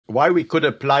while we could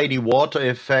apply the water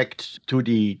effect to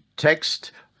the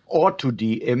text or to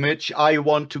the image, I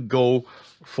want to go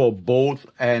for both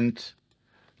and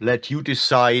let you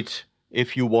decide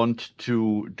if you want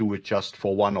to do it just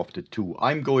for one of the two.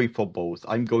 I'm going for both.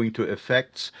 I'm going to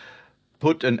effects,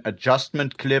 put an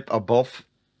adjustment clip above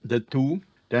the two.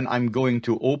 Then I'm going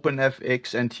to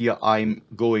OpenFX, and here I'm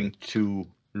going to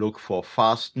look for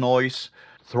fast noise.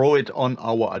 Throw it on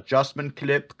our adjustment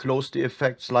clip, close the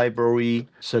effects library,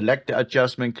 select the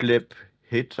adjustment clip,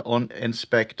 hit on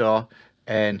inspector,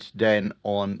 and then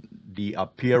on the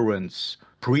appearance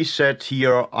preset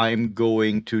here, I'm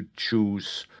going to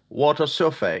choose water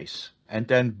surface, and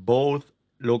then both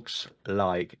looks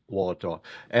like water.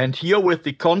 And here with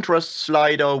the contrast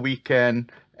slider, we can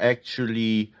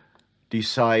actually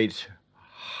decide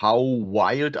how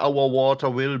wild our water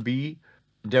will be.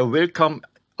 There will come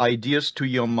ideas to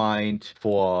your mind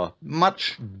for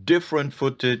much different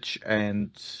footage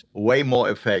and way more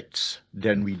effects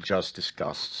than we just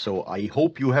discussed. So I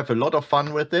hope you have a lot of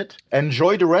fun with it.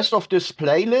 Enjoy the rest of this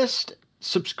playlist.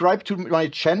 Subscribe to my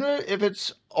channel if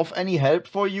it's of any help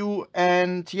for you.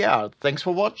 And yeah, thanks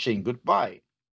for watching. Goodbye.